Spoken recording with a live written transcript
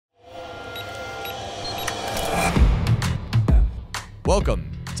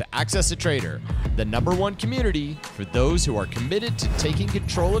Welcome to AccessATrader, the #1 community for those who are committed to taking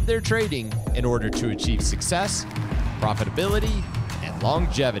control of their trading in order to achieve success, profitability, and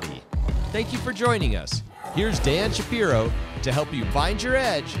longevity. Thank you for joining us. Here's Dan Shapiro to help you find your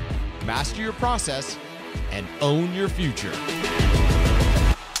edge, master your process, and own your future.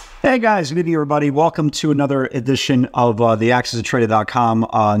 Hey guys, good evening everybody. Welcome to another edition of the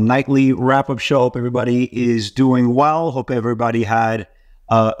AccessATrader.com nightly wrap-up show. Hope everybody is doing well. Hope everybody had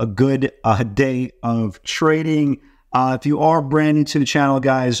a good day of trading. If you are brand new to the channel,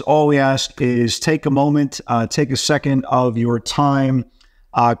 guys, all we ask is take a moment, take a second of your time,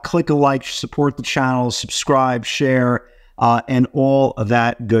 click a like, support the channel, subscribe, share, and all of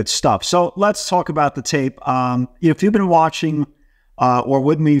that good stuff. So let's talk about the tape. If you've been watching or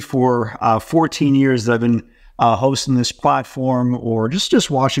with me for 14 years that I've been hosting this platform, or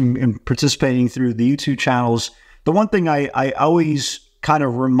just watching and participating through the YouTube channels, the one thing I always kind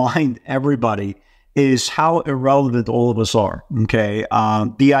of remind everybody is how irrelevant all of us are, okay?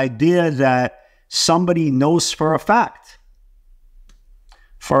 The idea that somebody knows for a fact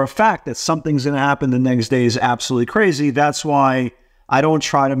that something's going to happen the next day is absolutely crazy. That's why I don't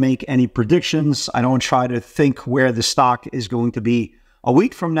try to make any predictions. I don't try to think where the stock is going to be a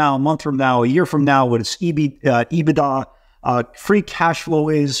week from now, a month from now, a year from now, what its EBITDA, free cash flow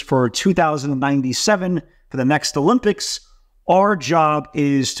is for 2097 for the next Olympics. Our job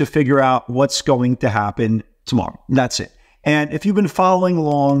is to figure out what's going to happen tomorrow. That's it. And if you've been following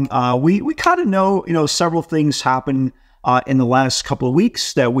along, we kind of know, several things happened in the last couple of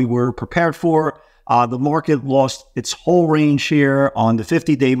weeks that we were prepared for. The market lost its whole range here on the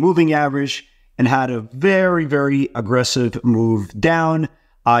 50-day moving average and had a very, very aggressive move down.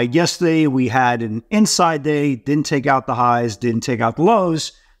 Yesterday, we had an inside day, didn't take out the highs, didn't take out the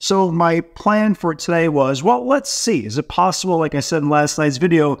lows. So my plan for today was, well, let's see. Is it possible, like I said in last night's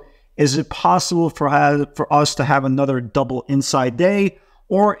video, is it possible for us to have another double inside day?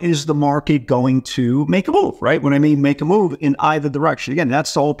 Or is the market going to make a move, right? When I mean make a move in either direction. Again,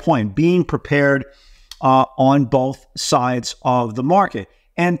 that's the whole point, being prepared on both sides of the market.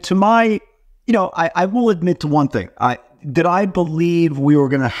 And to my, I will admit to one thing. Did I believe we were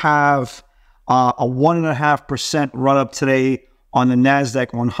going to have a 1.5% run up today on the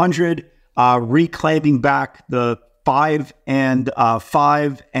NASDAQ 100, reclaiming back the 5 and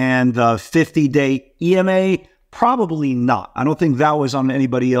 50-day EMA? Probably not. I don't think that was on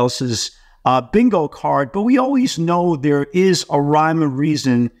anybody else's bingo card, but we always know there is a rhyme and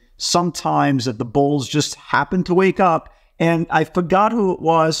reason sometimes that the bulls just happen to wake up. And I forgot who it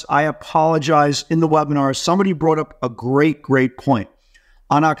was. I apologize. In the webinar, somebody brought up a great point.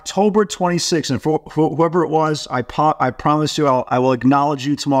 On October 26th, and for whoever it was, I promise you I will acknowledge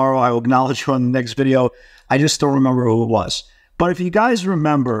you tomorrow. I will acknowledge you on the next video. I just don't remember who it was. But if you guys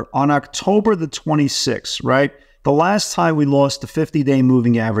remember, on October the 26th, right, the last time we lost the 50-day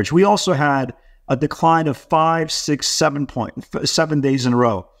moving average, we also had a decline of 5, 6, 7 days in a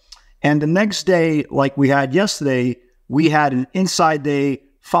row. And the next day, like we had yesterday, we had an inside day,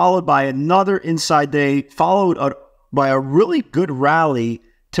 followed by another inside day, followed by a really good rally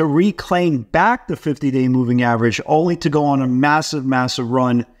to reclaim back the 50-day moving average, only to go on a massive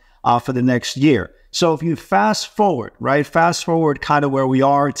run for the next year. So if you fast forward, right, kind of where we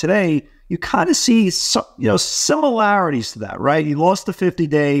are today, you kind of see similarities to that, right? You lost the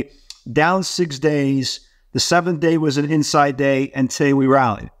 50-day, down 6 days. The 7th day was an inside day, and today we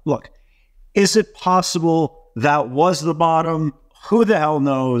rallied. Look, is it possible that was the bottom? Who the hell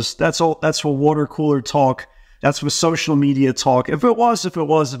knows? That's all. That's for water cooler talk. That's for social media talk. If it was, if it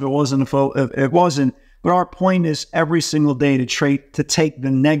wasn't. But our point is every single day to take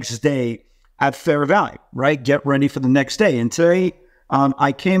the next day at fair value, right? Get ready for the next day. And today,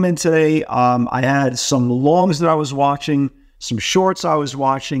 I came in today, I had some longs that I was watching, some shorts I was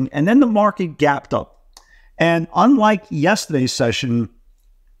watching, and then the market gapped up. And unlike yesterday's session,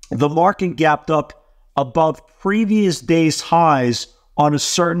 the market gapped up above previous day's highs on a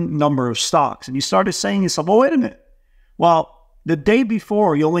certain number of stocks. And you started saying to yourself, well, wait a minute. Well, the day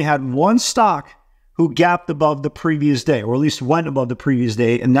before, you only had one stock who gapped above the previous day, or at least went above the previous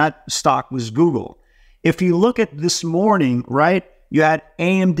day, and that stock was Google. If you look at this morning, right, you had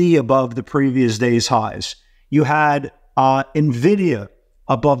AMD above the previous day's highs. You had NVDA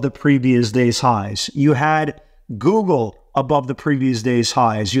above the previous day's highs. You had Google above the previous day's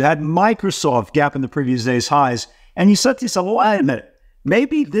highs. You had Microsoft gapping the previous day's highs. And you said to yourself, well, wait a minute,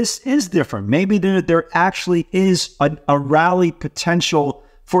 maybe this is different. Maybe there actually is a rally potential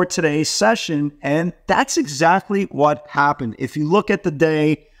for today's session. And that's exactly what happened. If you look at the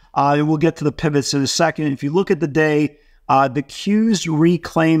day, and we'll get to the pivots in a second. If you look at the day, The Qs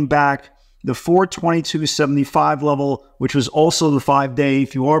reclaimed back the 422.75 level, which was also the 5-day.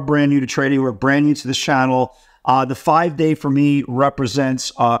 If you are brand new to trading or brand new to this channel, the 5-day for me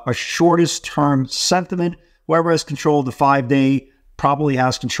represents a shortest term sentiment. Whoever has control of the 5-day probably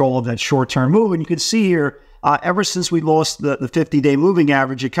has control of that short-term move. And you can see here, ever since we lost the 50-day moving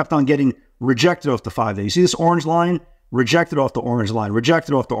average, it kept on getting rejected off the 5-day. You see this orange line? Rejected off the orange line,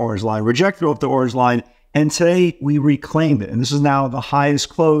 rejected off the orange line, rejected off the orange line. And today we reclaimed it. And this is now the highest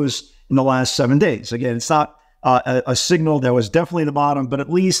close in the last 7 days. Again, it's not a signal that was definitely the bottom, but at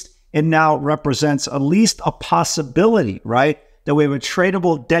least it now represents at least a possibility, right? That we have a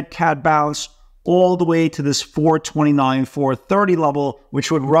tradable dead cat bounce all the way to this 429, 430 level,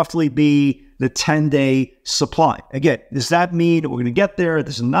 which would roughly be the 10-day supply. Again, does that mean we're going to get there?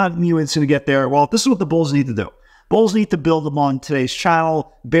 Does not mean it's going to get there. Well, this is what the bulls need to do. Bulls need to build them on today's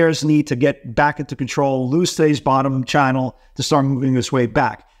channel. Bears need to get back into control, lose today's bottom channel to start moving this way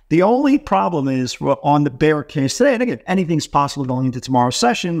back. The only problem is on the bear case today, and again, anything's possible going into tomorrow's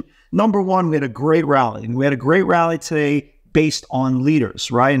session. Number one, we had a great rally. And we had a great rally today based on leaders,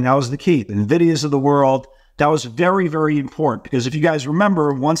 right? And that was the key. The NVIDIAs of the world, that was very, very important. Because if you guys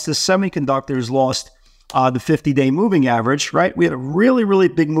remember, once the semiconductors lost the 50-day moving average, right? We had a really, really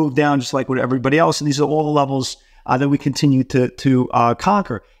big move down, just like with everybody else. And these are all the levels that we continue to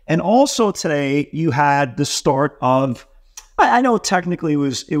conquer. And also today, you had the start of, I know technically it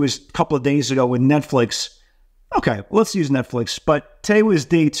was a couple of days ago with Netflix. Okay, let's use Netflix. But today was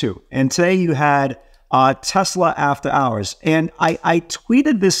day 2. And today you had Tesla after hours. And I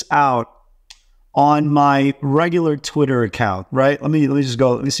tweeted this out on my regular Twitter account, right? Let me just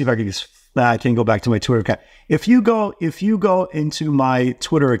go. Let me see if I can just, I can't go back to my Twitter account. If you go into my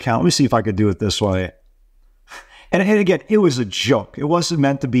Twitter account, let me see if I could do it this way. And again, it was a joke. It wasn't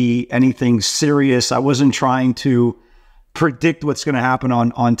meant to be anything serious. I wasn't trying to predict what's going to happen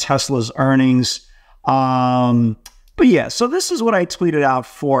on Tesla's earnings. But yeah, so this is what I tweeted out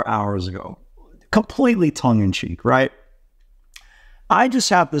 4 hours ago. Completely tongue-in-cheek, right? I just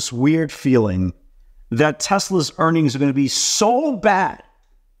have this weird feeling that Tesla's earnings are going to be so bad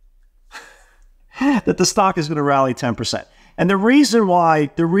that the stock is going to rally 10%. And the reason why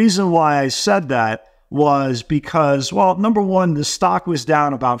I said that was because, well, number one, the stock was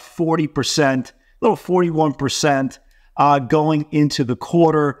down about 40%, a little 41% going into the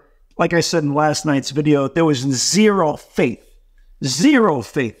quarter. Like I said in last night's video, there was zero faith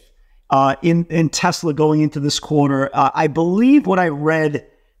in Tesla going into this quarter. I believe what I read,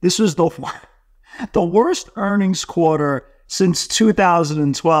 this was the worst earnings quarter since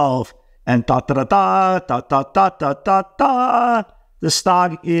 2012. And the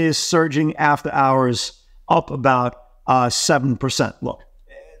stock is surging after hours up about 7%. Look,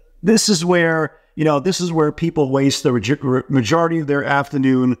 this is where people waste the majority of their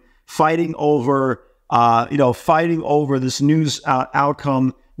afternoon fighting over this news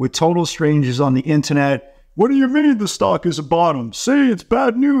outcome with total strangers on the internet. What do you mean the stock is a bottom? Say it's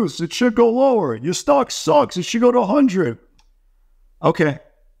bad news. It should go lower. Your stock sucks. It should go to 100. Okay,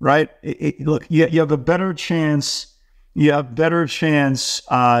 right? Look, you have a better chance. You have better chance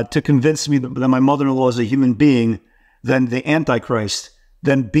to convince me that my mother-in-law is a human being than the Antichrist,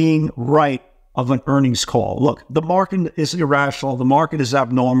 than being right of an earnings call. Look, the market is irrational. The market is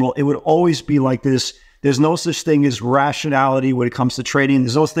abnormal. It would always be like this. There's no such thing as rationality when it comes to trading.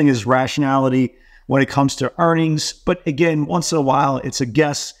 There's no such thing as rationality when it comes to earnings. But again, once in a while, it's a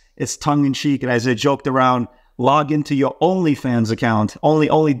guess. It's tongue-in-cheek. And as I joked around, log into your OnlyFans account,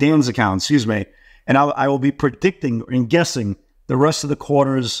 only Dan's account, excuse me, and I will be predicting and guessing the rest of the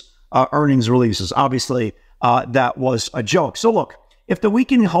quarter's earnings releases. Obviously, that was a joke. So look, if we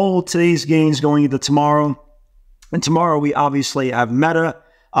can hold today's gains going into tomorrow, and tomorrow we obviously have Meta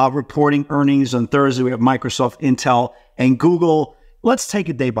reporting earnings. On Thursday, we have Microsoft, Intel, and Google. Let's take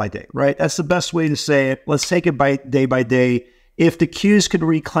it day by day, right? That's the best way to say it. Let's take it day by day. If the Qs could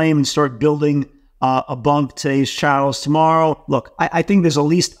reclaim and start building above today's channels tomorrow, look, I think there's at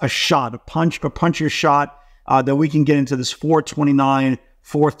least a shot, a puncher's shot that we can get into this 429,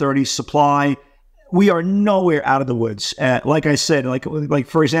 430 supply. We are nowhere out of the woods. Like I said, like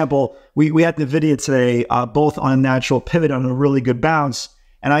for example, we had NVIDIA today, both on a natural pivot on a really good bounce.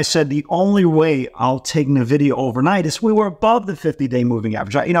 And I said the only way I'll take NVIDIA overnight is we were above the 50-day moving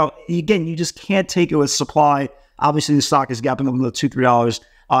average. Again, you just can't take it with supply. Obviously, the stock is gapping up another $2, $3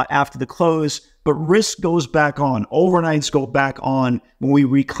 after the close. But risk goes back on. Overnights go back on when we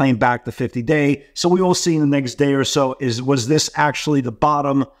reclaim back the 50-day. So we will see in the next day or so, was this actually the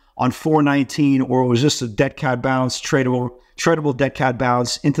bottom on 419, or was this a dead cat bounce, tradable dead cat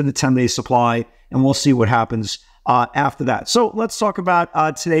bounce into the 10-day supply? And we'll see what happens after that. So let's talk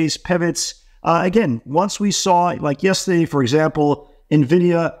about today's pivots. Again, once we saw, like yesterday, for example,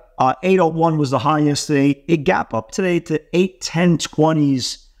 NVIDIA, 801 was the high yesterday. It gap up today to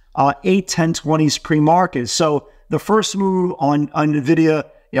 81020s, 81020s pre-market. So the first move on NVIDIA,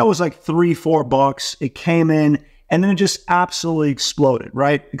 it was like $3-4. It came in and then it just absolutely exploded,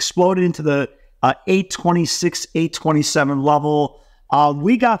 right? Exploded into the 826, 827 level.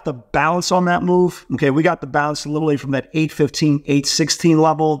 We got the bounce on that move. Okay, we got the bounce literally from that 815, 816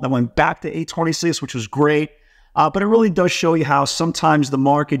 level that went back to 826, which was great. But it really does show you how sometimes the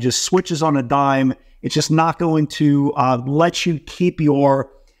market just switches on a dime. It's just not going to let you keep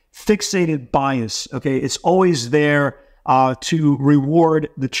your fixated bias. Okay, it's always there to reward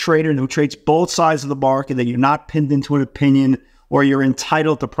the trader who trades both sides of the market, that you're not pinned into an opinion or you're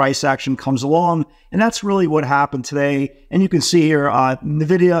entitled to price action comes along. And that's really what happened today. And you can see here,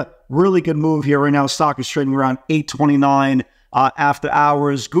 NVIDIA, really good move here. Right now, stock is trading around 829 after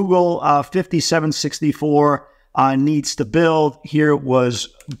hours. Google, 5764 needs to build. Here was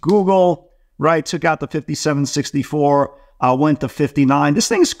Google, right? Took out the 5764, went to 59. This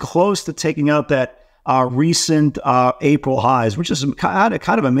thing's close to taking out that recent April highs, which is kind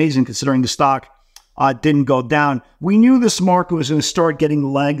of amazing considering the stock didn't go down. We knew this market was going to start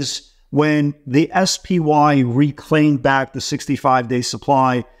getting legs when the SPY reclaimed back the 65-day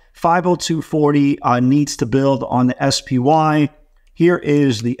supply. 502.40 needs to build on the SPY. Here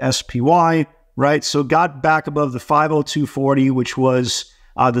is the SPY, right? So got back above the 502.40, which was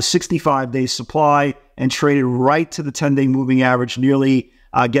the 65-day supply, and traded right to the 10-day moving average, nearly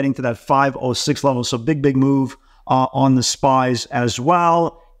getting to that 506 level. So big move on the SPYs as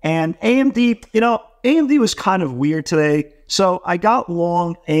well. And AMD, AMD was kind of weird today. So I got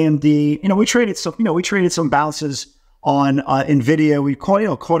long AMD. We traded some bounces on NVIDIA. We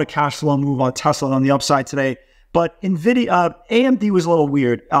caught a cash flow move on Tesla on the upside today. But AMD was a little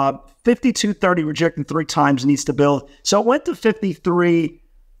weird. 52.30 rejected 3 times, needs to build. So it went to 53,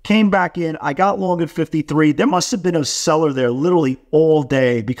 came back in. I got long at 53. There must have been a seller there literally all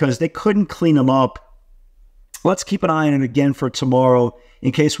day because they couldn't clean them up. Let's keep an eye on it again for tomorrow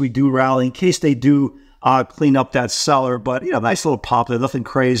in case we do rally, in case they do clean up that seller. But, nice little pop there, nothing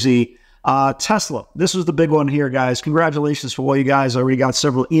crazy. Tesla, this was the big one here, guys. Congratulations for all you guys. I already got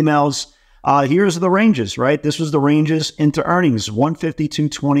several emails. Here's the ranges, right? This was the ranges into earnings,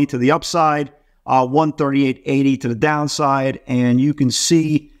 152.20 to the upside, 138.80 to the downside. And you can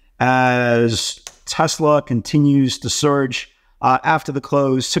see as Tesla continues to surge after the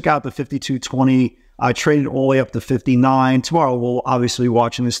close, took out the 52.20, traded all the way up to 59. Tomorrow, we'll obviously be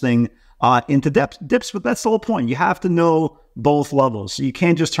watching this thing into dips, but that's the whole point. You have to know both levels. So you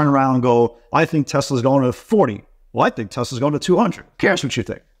can't just turn around and go, I think Tesla's going to 40. Well, I think Tesla's going to 200. Who cares what you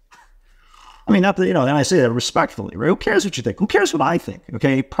think? I mean, not that, and I say that respectfully, right? Who cares what you think? Who cares what I think?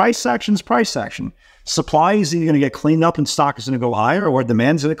 Okay, price action's price action. Supply is either going to get cleaned up and stock is going to go higher, or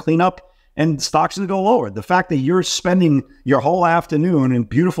demand's going to clean up and stock's going to go lower. The fact that you're spending your whole afternoon in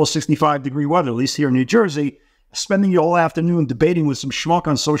beautiful 65-degree weather, at least here in New Jersey, spending your whole afternoon debating with some schmuck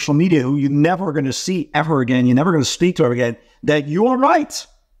on social media who you're never going to see ever again, you're never going to speak to ever again, that you're right.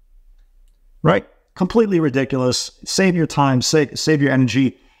 Right? Completely ridiculous. Save your time, save your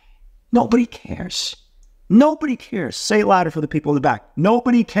energy. Nobody cares. Nobody cares. Say it louder for the people in the back.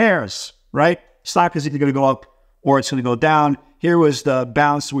 Nobody cares, right? Stock is either going to go up or it's going to go down. Here was the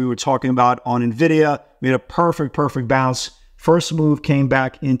bounce we were talking about on NVIDIA. We had a perfect bounce. First move came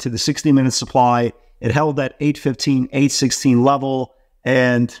back into the 60-minute supply. It held that 815, 816 level,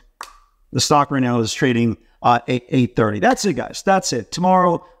 and the stock right now is trading at 830. That's it, guys. That's it.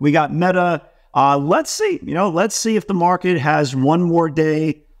 Tomorrow, we got Meta. Let's see. Let's see if the market has one more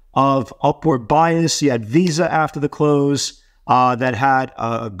day of upward bias. You had Visa after the close that had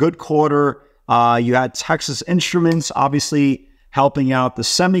a good quarter. You had Texas Instruments, obviously helping out the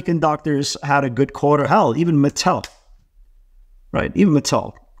semiconductors, had a good quarter. Hell, even Mattel, right? Even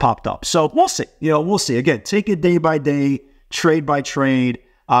Mattel popped up. So we'll see. We'll see. Again, take it day by day, trade by trade.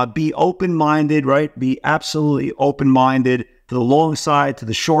 Be open-minded, right? Be absolutely open-minded to the long side, to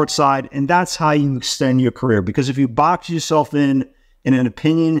the short side, and that's how you extend your career. Because if you box yourself in an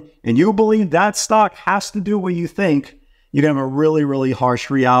opinion and you believe that stock has to do what you think, you're going to have a really harsh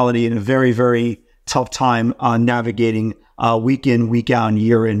reality and a very tough time navigating week in, week out, and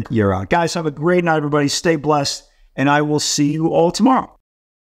year in, year out. Guys, have a great night, everybody. Stay blessed, and I will see you all tomorrow.